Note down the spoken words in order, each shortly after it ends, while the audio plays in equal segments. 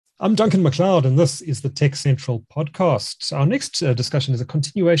I'm Duncan McLeod, and this is the Tech Central podcast. Our next discussion is a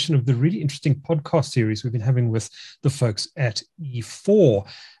continuation of the really interesting podcast series we've been having with the folks at E4.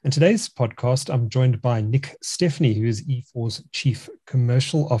 In today's podcast, I'm joined by Nick Stefany, who is E4's Chief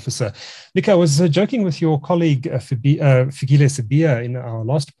Commercial Officer. Nick, I was joking with your colleague, Fikile Sibiya, in our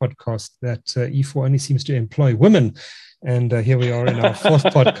last podcast that E4 only seems to employ women. And here we are in our fourth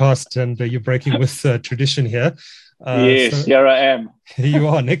podcast, and you're breaking with tradition here. Yes, here I am. Here you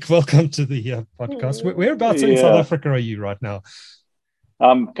are, Nick. Welcome to the podcast. Whereabouts in South Africa are you right now?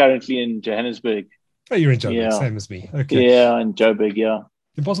 I'm currently in Johannesburg. Oh, you're in Joburg, same as me. Okay. Yeah, in Joburg, yeah.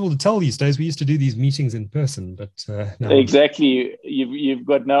 Impossible to tell these days. We used to do these meetings in person, but now... Exactly. You've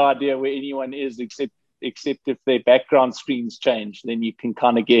got no idea where anyone is except if their background screens change. Then you can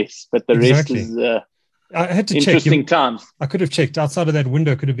kind of guess. But the rest is I had to interesting check. times. I could have checked. Outside of that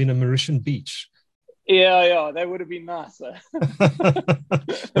window could have been a Mauritian beach. Yeah, that would have been nice.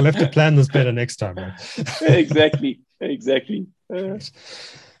 We'll have to plan this better next time. Right? Exactly.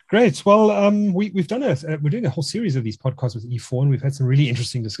 Great. Well, we've done we're doing a whole series of these podcasts with E4, and we've had some really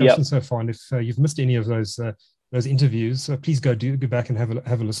interesting discussions so far. And if you've missed any of those interviews, please go back and have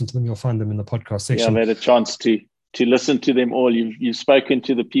a listen to them. You'll find them in the podcast section. Yeah, I've had a chance to listen to them all. You've spoken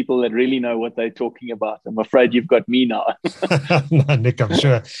to the people that really know what they're talking about. I'm afraid you've got me now. No, Nick, I'm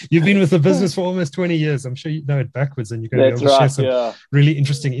sure. You've been with the business for almost 20 years. I'm sure you know it backwards, and you're going to be able to share some really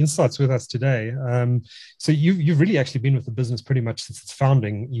interesting insights with us today. So you've really actually been with the business pretty much since its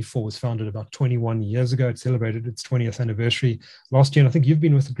founding. E4 was founded about 21 years ago. It celebrated its 20th anniversary last year, and I think you've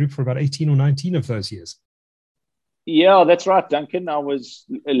been with the group for about 18 or 19 of those years. Yeah, that's right, Duncan. I was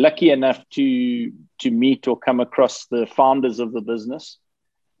lucky enough to meet or come across the founders of the business,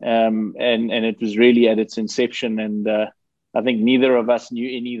 and it was really at its inception. And I think neither of us knew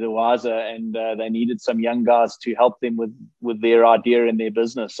any the wiser, and they needed some young guys to help them with their idea and their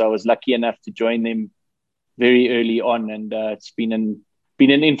business. So I was lucky enough to join them very early on, and it's been an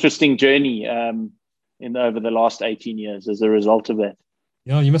interesting journey over the last 18 years as a result of that.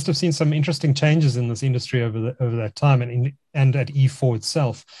 Yeah, you must have seen some interesting changes in this industry over that time, and at E4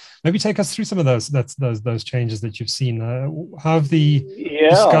 itself. Maybe take us through some of those changes that you've seen. How have the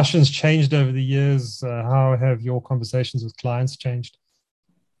discussions changed over the years? How have your conversations with clients changed?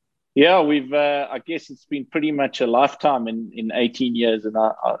 Yeah, we've. I guess it's been pretty much a lifetime in 18 years, and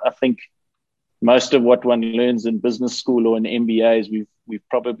I think most of what one learns in business school or in MBAs, we've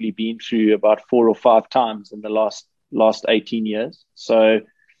probably been through about 4 or 5 times in the last 18 years. So,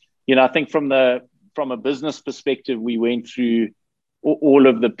 I think from a business perspective, we went through all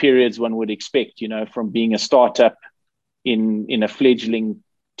of the periods one would expect, from being a startup in a fledgling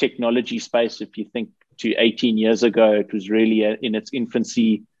technology space. If you think to 18 years ago, it was really in its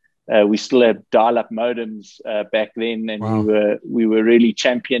infancy. We still had dial-up modems back then, and wow. we were really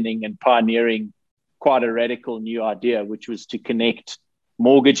championing and pioneering quite a radical new idea, which was to connect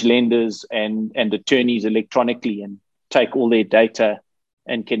mortgage lenders and attorneys electronically and take all their data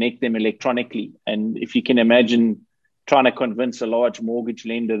and connect them electronically. And if you can imagine trying to convince a large mortgage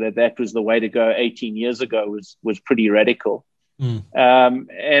lender that was the way to go 18 years ago was pretty radical. And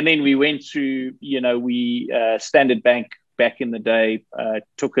then we went through, Standard Bank back in the day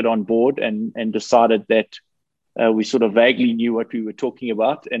took it on board and decided that we sort of vaguely knew what we were talking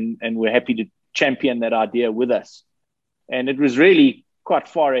about, and we're happy to champion that idea with us. And it was really quite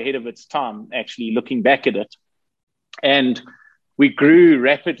far ahead of its time, actually, looking back at it. And we grew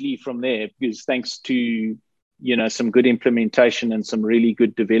rapidly from there because thanks to, some good implementation and some really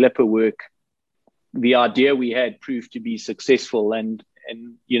good developer work, the idea we had proved to be successful. And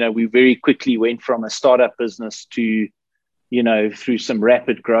we very quickly went from a startup business to, through some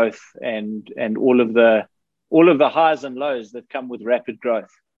rapid growth and all of the highs and lows that come with rapid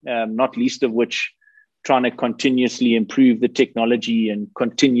growth, not least of which trying to continuously improve the technology and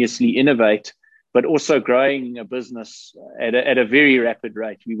continuously innovate, but also growing a business at a very rapid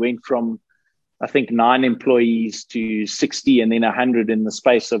rate. We went from, I think, 9 employees to 60 and then 100 in the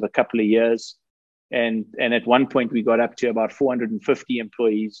space of a couple of years. And at one point, we got up to about 450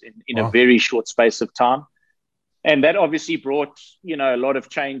 employees in wow. a very short space of time. And that obviously brought, a lot of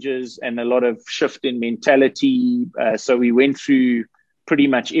changes and a lot of shift in mentality. So we went through pretty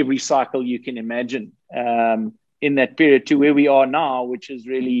much every cycle you can imagine in that period to where we are now, which is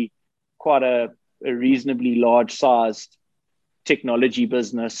really quite a reasonably large-sized technology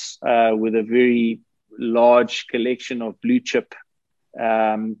business with a very large collection of blue-chip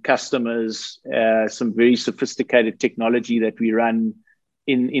customers, some very sophisticated technology that we run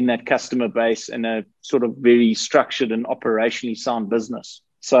in that customer base, and a sort of very structured and operationally sound business.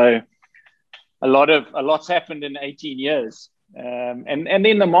 So a lot's happened in 18 years. And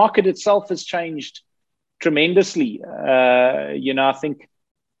then the market itself has changed tremendously. I think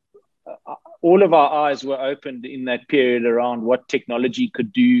all of our eyes were opened in that period around what technology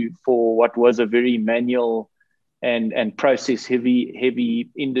could do for what was a very manual and process heavy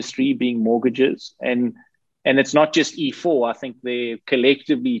industry, being mortgages. And it's not just E4. I think they're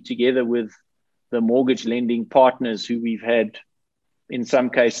collectively, together with the mortgage lending partners who we've had, in some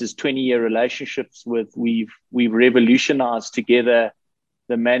cases, 20-year relationships with, we've revolutionized together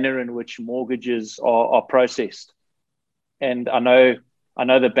the manner in which mortgages are processed. And I know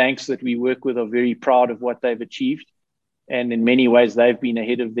the banks that we work with are very proud of what they've achieved. And in many ways, they've been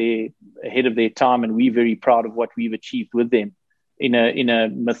ahead of their time, and we're very proud of what we've achieved with them in a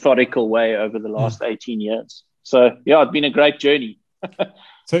methodical way over the last 18 years. So yeah, it's been a great journey.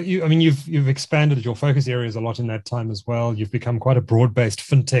 So you've expanded your focus areas a lot in that time as well. You've become quite a broad-based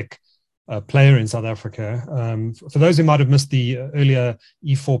fintech player in South Africa. For those who might have missed the earlier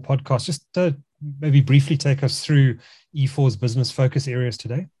E4 podcast, just maybe briefly take us through E4's business focus areas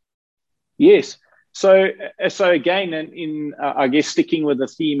today. Yes. So again, in I guess sticking with the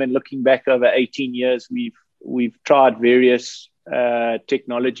theme and looking back over 18 years, we've tried various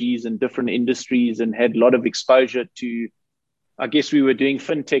technologies and different industries and had a lot of exposure to. I guess we were doing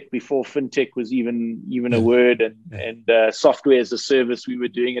fintech before fintech was even a word, and software as a service. We were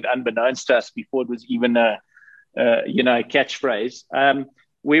doing it unbeknownst to us before it was even a catchphrase.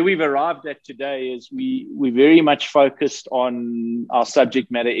 Where we've arrived at today is we very much focused on our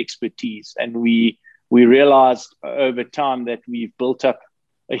subject matter expertise, and we realized over time that we've built up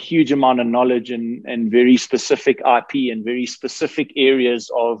a huge amount of knowledge and very specific IP and very specific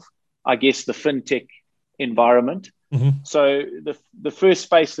areas of, I guess, the fintech environment. Mm-hmm. So the first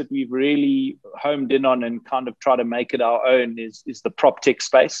space that we've really homed in on and kind of try to make it our own is the prop tech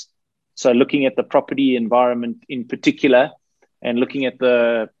space. So looking at the property environment in particular, and looking at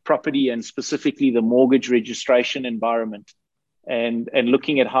the property and specifically the mortgage registration environment, and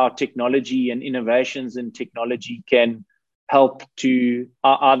looking at how technology and innovations in technology can help to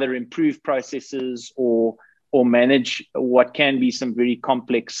either improve processes or manage what can be some very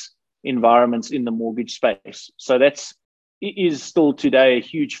complex environments in the mortgage space. So is still today a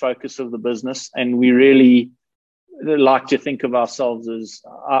huge focus of the business, and we really like to think of ourselves as,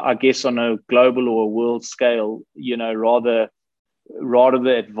 I guess, on a global or a world scale, rather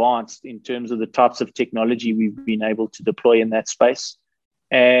advanced in terms of the types of technology we've been able to deploy in that space.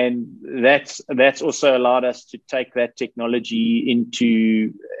 And that's also allowed us to take that technology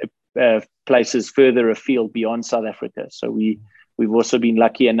into places further afield beyond South Africa. So we've also been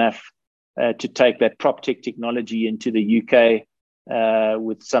lucky enough to take that prop tech technology into the UK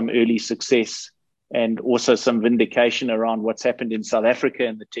with some early success, and also some vindication around what's happened in South Africa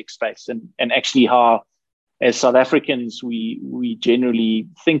in the tech space, and actually how, as South Africans, we generally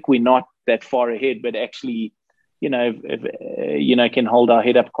think we're not that far ahead, but actually, can hold our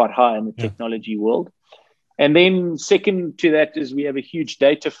head up quite high in the technology world. And then second to that is we have a huge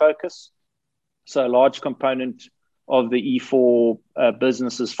data focus. So a large component of the E4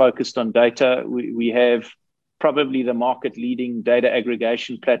 business is focused on data. We have probably the market leading data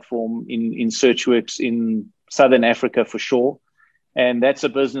aggregation platform in Searchworks in Southern Africa for sure. And that's a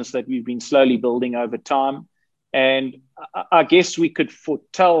business that we've been slowly building over time. And I guess we could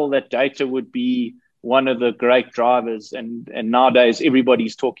foretell that data would be one of the great drivers. And nowadays,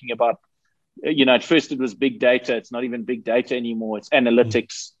 everybody's talking about, at first it was big data. It's not even big data anymore. It's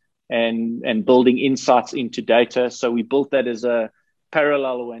analytics and building insights into data. So we built that as a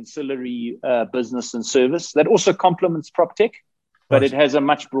parallel or ancillary business and service that also complements PropTech, but it has a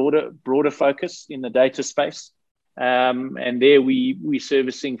much broader focus in the data space. And there we're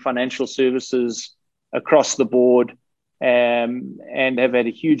servicing financial services across the board, and have had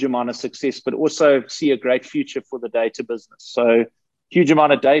a huge amount of success, but also see a great future for the data business. So huge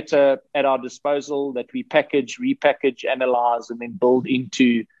amount of data at our disposal that we package, repackage, analyze, and then build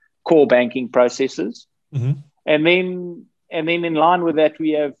into core banking processes. Mm-hmm. And then in line with that, we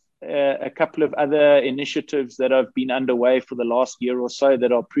have a couple of other initiatives that have been underway for the last year or so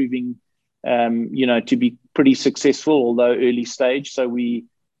that are proving, to be pretty successful, although early stage. So we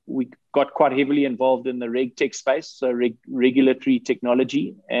got quite heavily involved in the RegTech space, so regulatory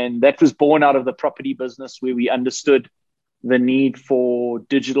technology. And that was born out of the property business, where we understood the need for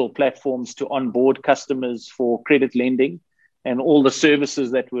digital platforms to onboard customers for credit lending and all the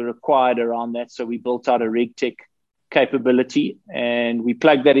services that were required around that. So we built out a RegTech capability, and we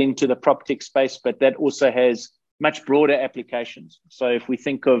plugged that into the PropTech space, but that also has much broader applications. So if we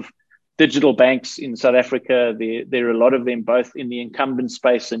think of digital banks in South Africa, there are a lot of them, both in the incumbent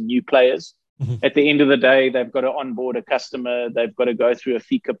space and new players. At the end of the day, they've got to onboard a customer. They've got to go through a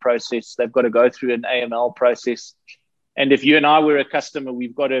FICA process. They've got to go through an AML process. And if you and I were a customer,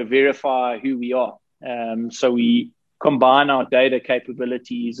 we've got to verify who we are. So we combine our data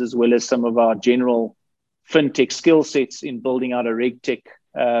capabilities as well as some of our general fintech skill sets in building out a RegTech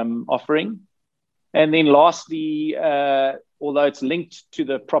offering. And then lastly, although it's linked to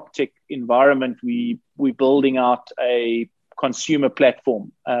the PropTech environment, we're building out a consumer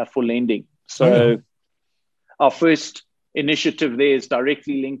platform for lending. So our first initiative there is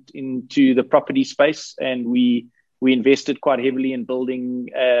directly linked into the property space, and we invested quite heavily in building,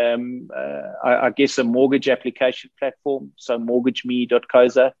 I guess, a mortgage application platform, so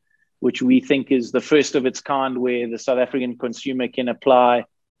mortgageme.co.za, which we think is the first of its kind where the South African consumer can apply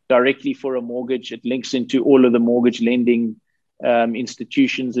directly for a mortgage. It links into all of the mortgage lending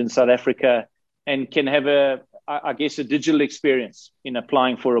institutions in South Africa and can have a digital experience in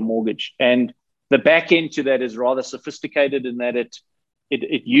applying for a mortgage. And the back end to that is rather sophisticated in that it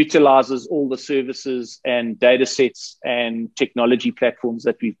utilizes all the services and data sets and technology platforms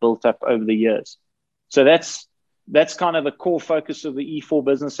that we've built up over the years. So that's kind of the core focus of the E4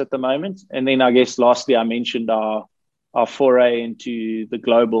 business at the moment. And then I guess lastly, I mentioned our foray into the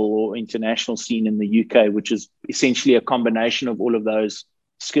global or international scene in the UK, which is essentially a combination of all of those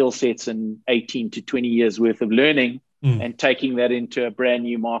skill sets and 18 to 20 years worth of learning and taking that into a brand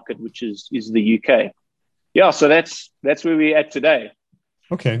new market, which is the UK. Yeah, so that's where we're at today.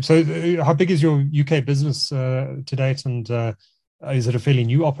 Okay, so how big is your UK business to date, and is it a fairly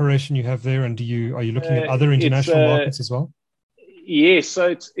new operation you have there? And are you looking at other international markets as well? Yes,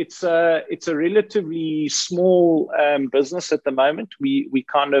 so it's a relatively small business at the moment. We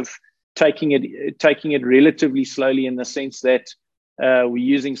kind of taking it relatively slowly in the sense that we're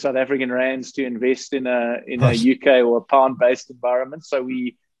using South African rands to invest in a UK or a pound-based environment. So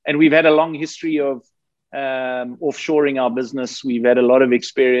we've had a long history of offshoring our business. We've had a lot of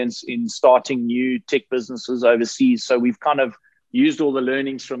experience in starting new tech businesses overseas. So we've kind of used all the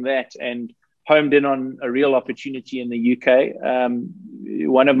learnings from that and homed in on a real opportunity in the UK.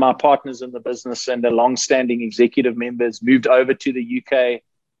 One of my partners in the business and a long-standing executive member has moved over to the UK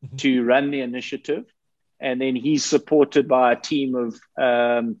to run the initiative. And then he's supported by a team of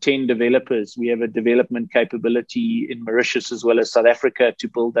 10 developers. We have a development capability in Mauritius as well as South Africa to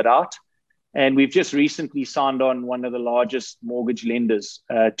build that out. And we've just recently signed on one of the largest mortgage lenders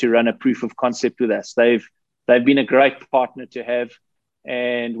to run a proof of concept with us. They've been a great partner to have.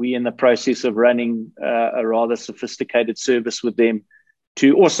 And we're in the process of running a rather sophisticated service with them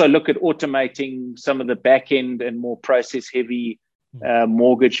to also look at automating some of the back end and more process heavy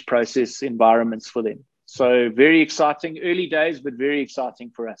mortgage process environments for them. So very exciting, early days, but very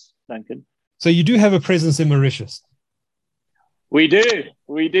exciting for us, Duncan. So you do have a presence in Mauritius? We do.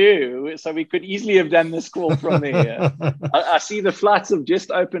 So we could easily have done this call from there. I see the flights have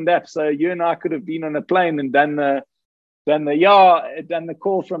just opened up. So you and I could have been on a plane and done the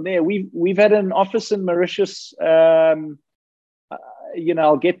call from there. We've had an office in Mauritius.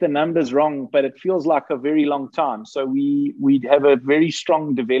 I'll get the numbers wrong, but it feels like a very long time. So we'd have a very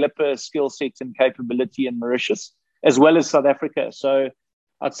strong developer skill set and capability in Mauritius, as well as South Africa. So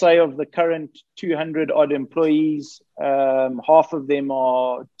I'd say of the current 200 odd employees, half of them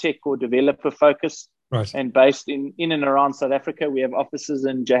are tech or developer focused, right, and based in and around South Africa. We have offices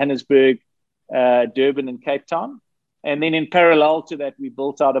in Johannesburg, Durban, and Cape Town. And then in parallel to that, we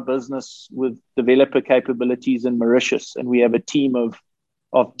built out a business with developer capabilities in Mauritius. And we have a team of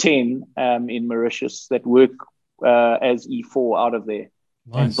 10 in Mauritius that work as E4 out of there.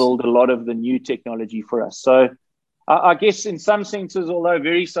 Nice. And build a lot of the new technology for us. So I guess in some senses, although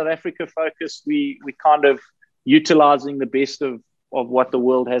very South Africa focused, we kind of utilizing the best of what the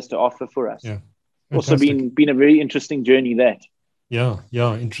world has to offer for us. Yeah. Also been a very interesting journey that. Yeah,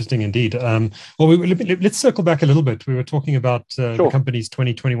 interesting indeed. Let's circle back a little bit. We were talking about the company's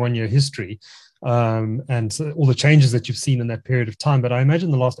 2021 year history and all the changes that you've seen in that period of time. But I imagine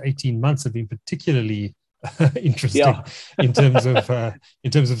the last 18 months have been particularly interesting in terms of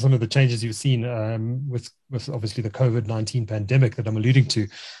some of the changes you've seen with obviously the COVID-19 pandemic that I'm alluding to.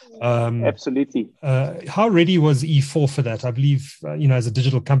 Absolutely. How ready was E4 for that? I believe as a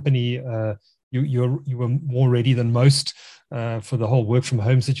digital company, you were more ready than most for the whole work from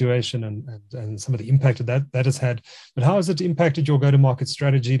home situation and some of the impact that has had. But how has it impacted your go-to-market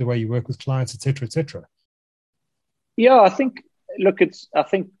strategy, the way you work with clients, et cetera, et cetera? Yeah, I think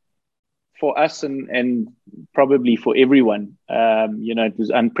for us and probably for everyone, it was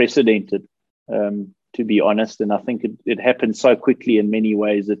unprecedented, to be honest. And I think it happened so quickly in many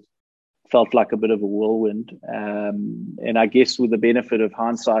ways. It felt like a bit of a whirlwind. And I guess with the benefit of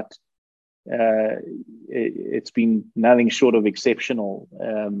hindsight, it's been nothing short of exceptional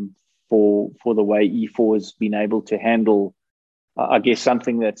for the way E4 has been able to handle, I guess,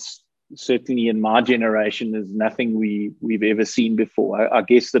 something that's certainly in my generation is nothing we've ever seen before. I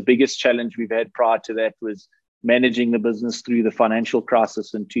guess the biggest challenge we've had prior to that was managing the business through the financial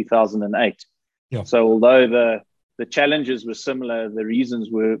crisis in 2008. Yeah. So although the challenges were similar, the reasons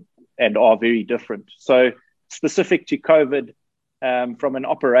were and are very different. So specific to COVID, from an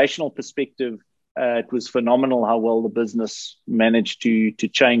operational perspective, it was phenomenal how well the business managed to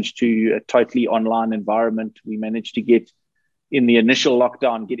change to a totally online environment. We managed to get, in the initial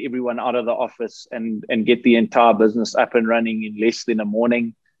lockdown, get everyone out of the office and get the entire business up and running in less than a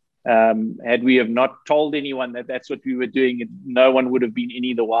morning. Had we have not told anyone that that's what we were doing, no one would have been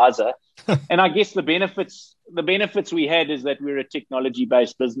any the wiser. And I guess the benefits we had is that we're a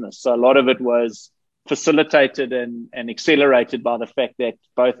technology-based business. So a lot of it was facilitated and accelerated by the fact that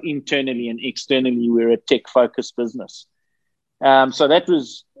both internally and externally we're a tech-focused business. So that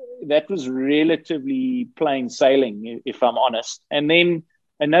was relatively plain sailing, if I'm honest. And then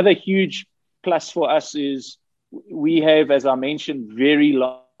another huge plus for us is we have, as I mentioned, very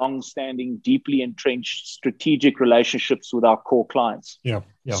long-standing, deeply entrenched strategic relationships with our core clients. Yeah.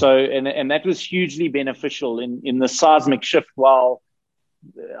 So, and that was hugely beneficial in the seismic shift. While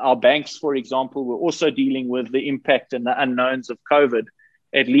our banks, for example, were also dealing with the impact and the unknowns of COVID,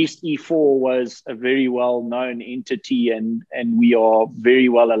 at least E4 was a very well-known entity, and we are very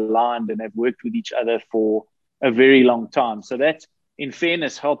well aligned and have worked with each other for a very long time. So that, in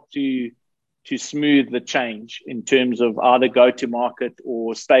fairness, helped to smooth the change in terms of either go-to-market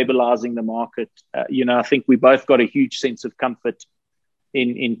or stabilizing the market. I think we both got a huge sense of comfort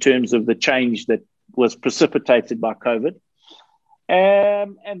in terms of the change that was precipitated by COVID.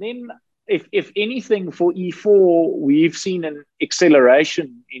 And then, if anything, for E4, we've seen an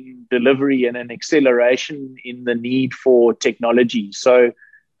acceleration in delivery and an acceleration in the need for technology. So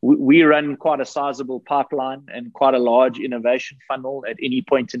we run quite a sizable pipeline and quite a large innovation funnel at any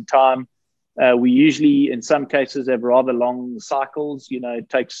point in time. We usually, in some cases, have rather long cycles. It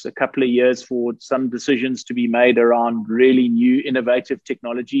takes a couple of years for some decisions to be made around really new innovative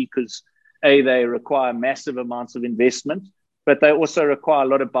technology because, A, they require massive amounts of investment, but they also require a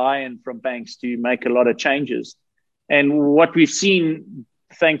lot of buy-in from banks to make a lot of changes. And what we've seen,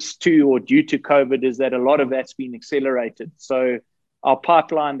 thanks to or due to COVID, is that a lot of that's been accelerated. So our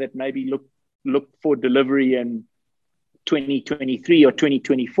pipeline that maybe looked for delivery in 2023 or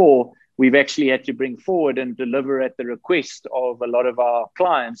 2024, we've actually had to bring forward and deliver at the request of a lot of our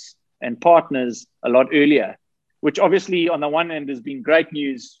clients and partners a lot earlier, which obviously on the one end has been great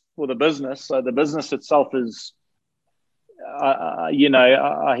news for the business. So the business itself is,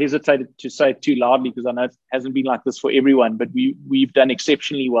 I hesitated to say it too loudly because I know it hasn't been like this for everyone, but we've done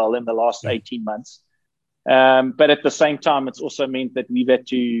exceptionally well in the last 18 months. But at the same time, it's also meant that we've had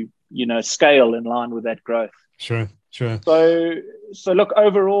to, scale in line with that growth. Sure. So look,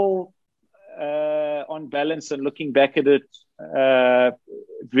 overall, on balance and looking back at it,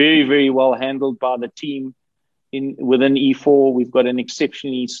 very, very well handled by the team within E4. We've got an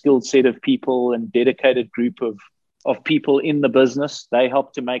exceptionally skilled set of people and dedicated group of people in the business. They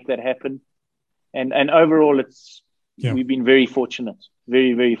help to make that happen. And overall, we've been very fortunate,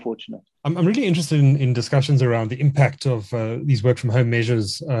 very, very fortunate. I'm really interested in discussions around the impact of these work from home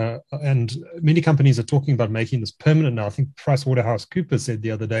measures. And many companies are talking about making this permanent now. I think PricewaterhouseCoopers said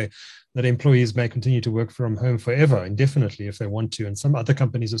the other day that employees may continue to work from home forever, indefinitely, if they want to. And some other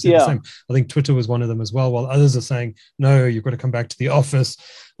companies have said the same. I think Twitter was one of them as well, while others are saying, no, you've got to come back to the office.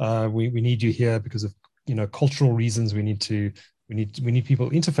 We need you here because of cultural reasons. We need people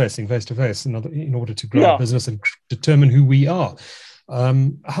interfacing face to face in order to grow our business and determine who we are.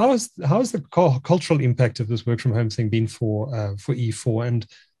 How has the cultural impact of this work from home thing been for E4, and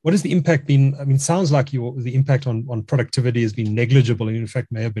what has the impact been? I mean, it sounds like the impact on productivity has been negligible, and in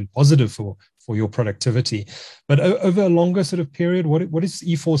fact may have been positive for your productivity. But over a longer sort of period, what is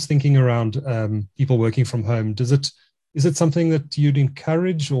E4's thinking around people working from home? Is it something that you'd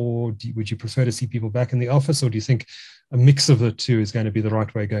encourage, or would you prefer to see people back in the office, or do you think a mix of the two is going to be the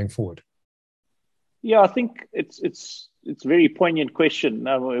right way going forward? Yeah, I think it's a very poignant question.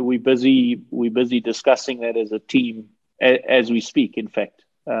 We're busy discussing that as a team as we speak, in fact.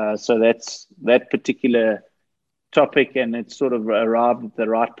 So that's that particular topic, and it's sort of arrived at the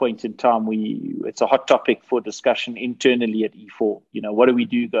right point in time. It's a hot topic for discussion internally at E4. What do we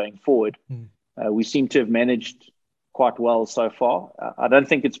do going forward? We seem to have managed quite well so far. I don't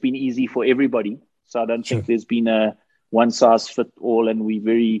think it's been easy for everybody. So I don't think there's been a one size fit all, and we're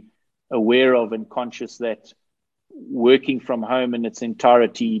very aware of and conscious that working from home in its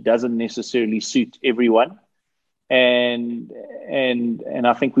entirety doesn't necessarily suit everyone. And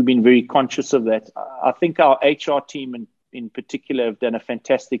I think we've been very conscious of that. I think our HR team in particular have done a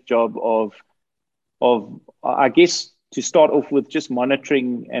fantastic job of I guess, to start off with, just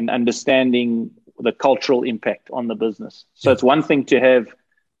monitoring and understanding the cultural impact on the business. So it's one thing to have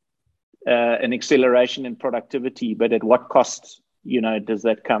an acceleration in productivity, but at what cost, does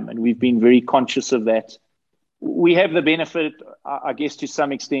that come? And we've been very conscious of that. We have the benefit, I guess, to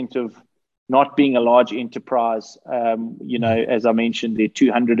some extent, of not being a large enterprise. As I mentioned, there are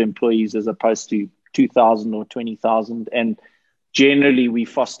 200 employees as opposed to 2,000 or 20,000. And generally, we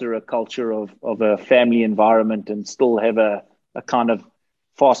foster a culture of a family environment and still have a kind of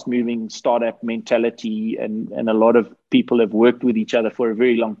fast-moving startup mentality. And a lot of people have worked with each other for a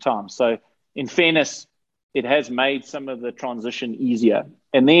very long time. So in fairness, it has made some of the transition easier.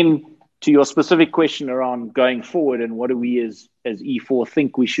 And then to your specific question around going forward and what do we as E4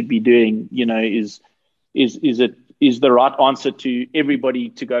 think we should be doing, is the right answer to everybody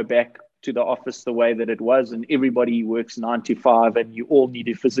to go back to the office the way that it was and everybody works 9 to 5 and you all need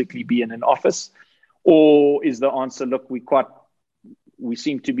to physically be in an office? Or is the answer, look, we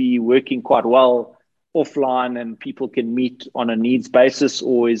seem to be working quite well offline and people can meet on a needs basis?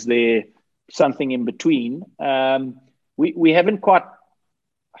 Or is there something in between? We haven't quite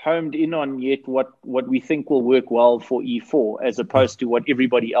homed in on yet what we think will work well for E4 as opposed to what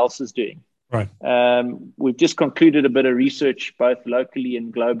everybody else is doing. Right. We've just concluded a bit of research, both locally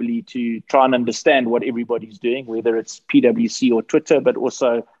and globally, to try and understand what everybody's doing, whether it's PwC or Twitter, but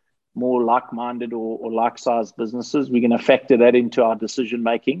also more like-minded or like-sized businesses. We're going to factor that into our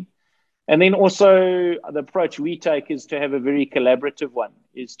decision-making. And then also the approach we take is to have a very collaborative one,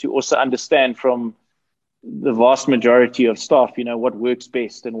 is to also understand from the vast majority of staff, what works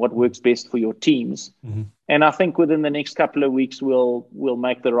best and what works best for your teams. Mm-hmm. And I think within the next couple of weeks, we'll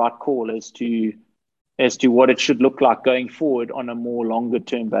make the right call as to what it should look like going forward on a more longer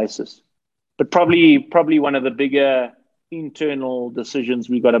term basis. But probably one of the bigger internal decisions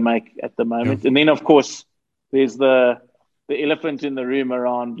we've got to make at the moment. Yeah. And then, of course, there's the elephant in the room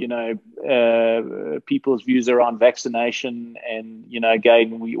around, people's views around vaccination. And,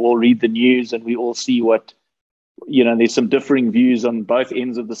 again, we all read the news and we all see what, there's some differing views on both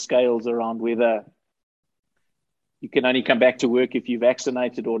ends of the scales around whether you can only come back to work if you're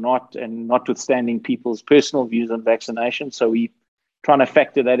vaccinated or not, and notwithstanding people's personal views on vaccination. So we trying to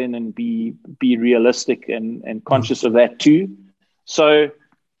factor that in and be realistic and conscious of that too. So I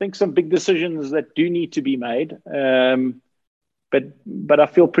think some big decisions that do need to be made. But I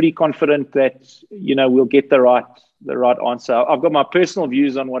feel pretty confident that, we'll get the right answer. I've got my personal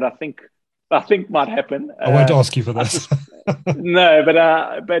views on what I think might happen. I won't ask you for this. No, but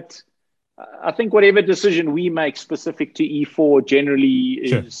I think whatever decision we make specific to E4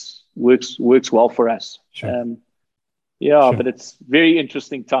 generally works well for us. Sure. Sure. But it's very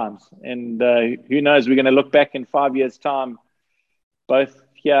interesting times. And who knows, we're going to look back in 5 years' time, both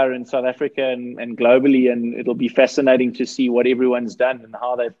here in South Africa and globally, and it'll be fascinating to see what everyone's done and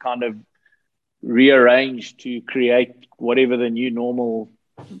how they've kind of rearranged to create whatever the new normal,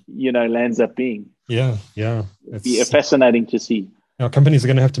 lands up being. Yeah. It'll be fascinating to see. Our companies are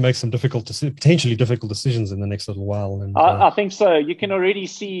going to have to make some potentially difficult decisions in the next little while. And I think so. You can already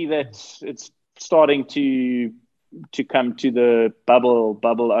see that it's starting to come to the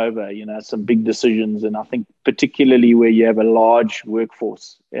bubble over, some big decisions. And I think particularly where you have a large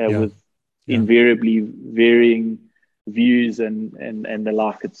workforce with invariably varying views and the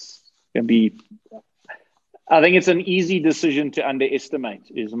like, it's going to be, I think it's an easy decision to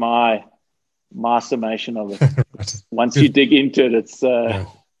underestimate is my summation of it. Right. Once you dig into it, it's not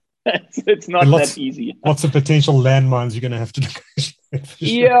that easy. Lots of potential landmines you're going to have to negotiate.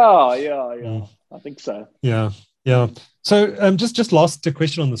 Yeah. I think so. Yeah. So just last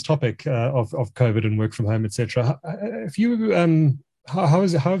question on this topic of COVID and work from home, etc. If you how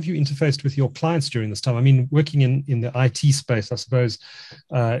have you interfaced with your clients during this time? I mean, working in the IT space, I suppose,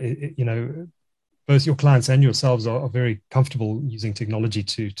 both your clients and yourselves are very comfortable using technology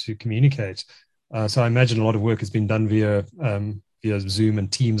to communicate. So I imagine a lot of work has been done via Zoom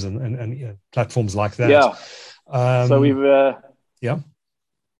and Teams and platforms like that. Yeah. So we've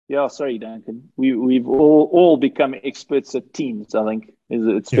Yeah, sorry, Duncan. We've all become experts at Teams, I think,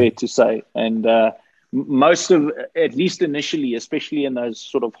 it's fair to say. And most of, at least initially, especially in those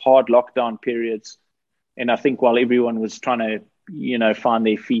sort of hard lockdown periods, and I think while everyone was trying to, find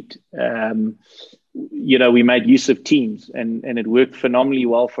their feet, we made use of Teams and it worked phenomenally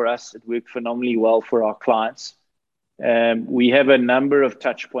well for us. It worked phenomenally well for our clients. We have a number of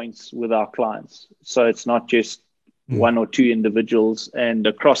touch points with our clients. So it's not just one or two individuals, and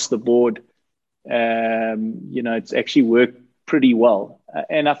across the board, it's actually worked pretty well.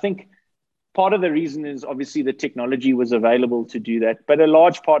 And I think part of the reason is obviously the technology was available to do that, but a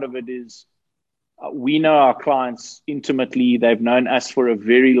large part of it is we know our clients intimately. They've known us for a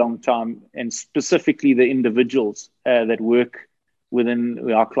very long time, and specifically the individuals that work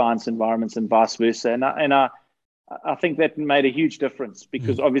within our clients' environments and vice versa. And I think that made a huge difference,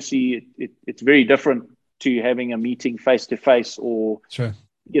 because obviously it's very different to having a meeting face to face, or sure,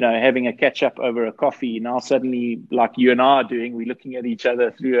 having a catch up over a coffee. Now suddenly, like you and I are doing, we're looking at each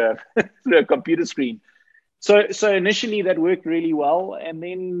other through a through a computer screen. So initially that worked really well, and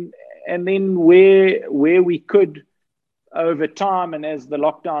then where we could, over time, and as the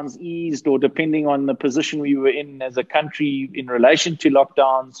lockdowns eased, or depending on the position we were in as a country in relation to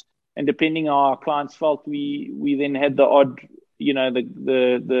lockdowns, and depending on how our clients felt, we then had the odd,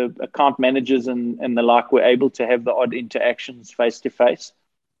 the account managers and the like were able to have the odd interactions face to face.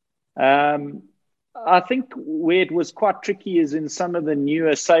 I think where it was quite tricky is in some of the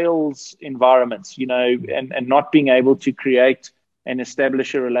newer sales environments, and not being able to create and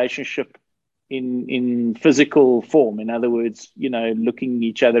establish a relationship in physical form. In other words, looking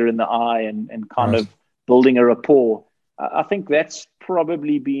each other in the eye and kind of building a rapport. I think that's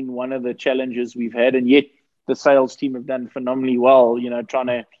probably been one of the challenges we've had, and yet the sales team have done phenomenally well, trying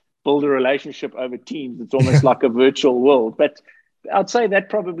to build a relationship over Teams. It's almost like a virtual world. But I'd say that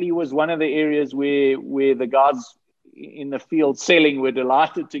probably was one of the areas where the guys in the field selling were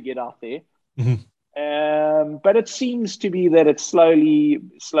delighted to get out there. But it seems to be that it's slowly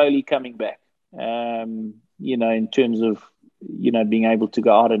coming back, in terms of, being able to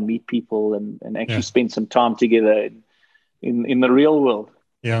go out and meet people and actually spend some time together in the real world.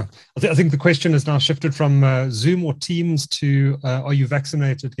 Yeah, I think the question has now shifted from Zoom or Teams to are you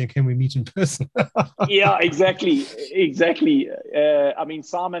vaccinated? Can we meet in person? Yeah, exactly. I mean,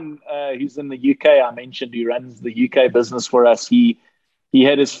 Simon, who's in the UK, I mentioned, who runs the UK business for us, he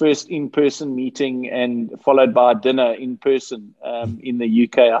had his first in-person meeting and followed by a dinner in person in the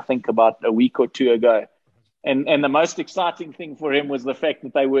UK, I think about a week or two ago. And the most exciting thing for him was the fact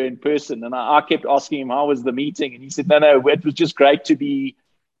that they were in person. And I kept asking him, how was the meeting? And he said, no, it was just great to be,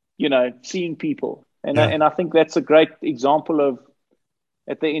 seeing people. And I think that's a great example of,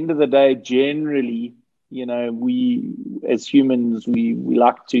 at the end of the day, generally, we as humans, we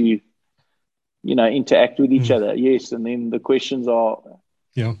like to, interact with each other. Yes. And then the questions are,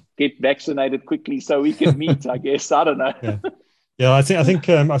 get vaccinated quickly so we can meet, I guess. I don't know. Yeah, I think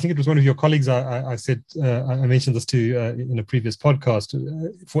it was one of your colleagues. I said I mentioned this too in a previous podcast.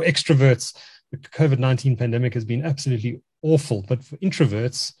 For extroverts, the COVID-19 pandemic has been absolutely awful, but for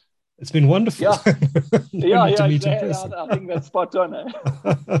introverts, it's been wonderful. To meet in person. I think that's spot on.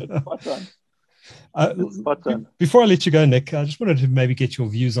 It's spot on. Before I let you go, Nick, I just wanted to maybe get your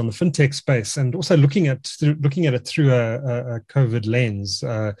views on the fintech space, and also looking at it through a COVID lens.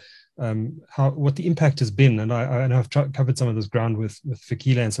 What the impact has been, and I know I've covered some of this ground with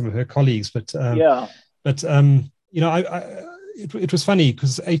Fikile and some of her colleagues, but it was funny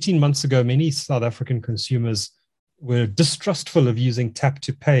because 18 months ago, many South African consumers were distrustful of using tap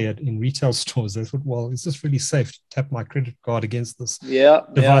to pay in retail stores. They thought, well, is this really safe to tap my credit card against this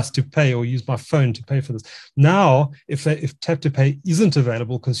device to pay, or use my phone to pay for this? Now, if tap to pay isn't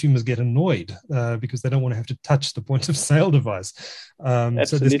available, consumers get annoyed because they don't want to have to touch the point of sale device.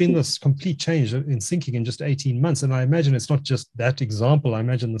 So there's been this complete change in thinking in just 18 months. And I imagine it's not just that example. I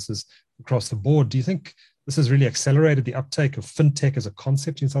imagine this is across the board. Do you think this has really accelerated the uptake of fintech as a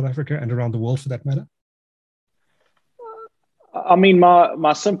concept in South Africa and around the world for that matter? I mean,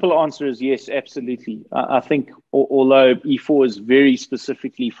 my simple answer is yes, absolutely. I think although E4 is very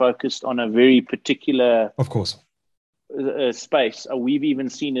specifically focused on a very particular, of course, space, we've even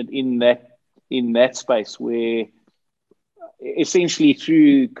seen it in that space where essentially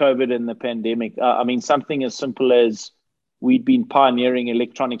through COVID and the pandemic, I mean, something as simple as we'd been pioneering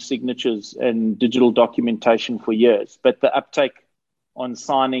electronic signatures and digital documentation for years, but the uptake on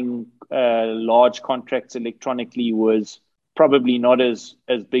signing large contracts electronically was probably not as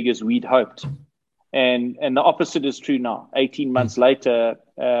big as we'd hoped. And the opposite is true now. 18 months later,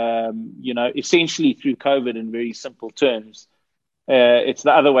 essentially through COVID, in very simple terms, it's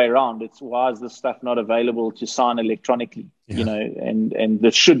the other way around. It's, why is this stuff not available to sign electronically? And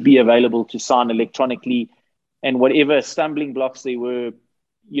this should be available to sign electronically. And whatever stumbling blocks there were,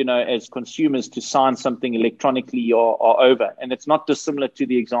 as consumers to sign something electronically are over. And it's not dissimilar to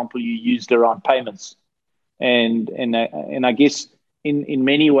the example you used around payments. And I guess in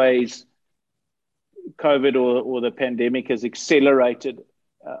many ways, COVID or the pandemic has accelerated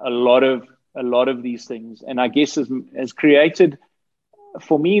a lot of a lot of these things, and I guess has created,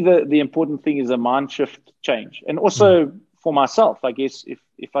 for me, the important thing is a mind shift change. And also for myself, I guess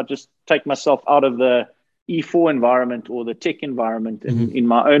if I just take myself out of the E4 environment or the tech environment in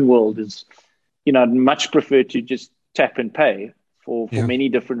my own world, is, I'd much prefer to just tap and pay for many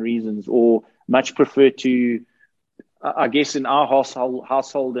different reasons, or much prefer to, I guess in our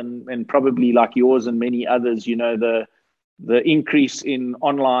household and probably like yours and many others, the increase in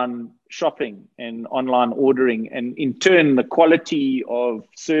online shopping and online ordering, and in turn the quality of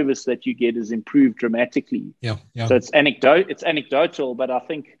service that you get is improved dramatically. So it's anecdotal, but I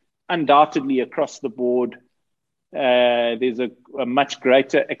think undoubtedly across the board there's a much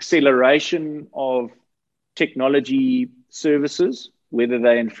greater acceleration of technology services, whether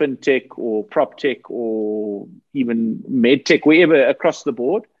they're in fintech or prop tech or even med tech, wherever across the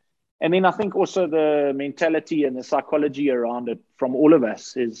board. And then I think also the mentality and the psychology around it from all of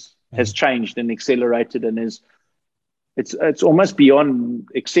us has changed and accelerated, and it's almost beyond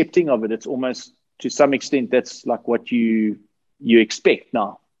accepting of it. It's almost, to some extent, that's like what you expect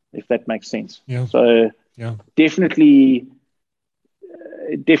now, if that makes sense. So definitely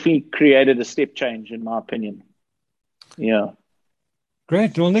created a step change, in my opinion.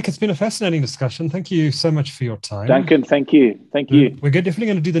 Great. Well, Nick, it's been a fascinating discussion. Thank you so much for your time. Duncan, thank you. We're definitely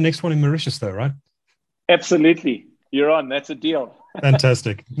going to do the next one in Mauritius, though, right? Absolutely. You're on. That's a deal.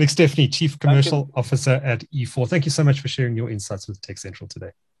 Fantastic. Nick Stefany, Chief Commercial Officer at E4. Thank you so much for sharing your insights with Tech Central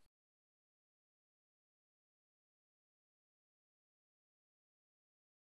today.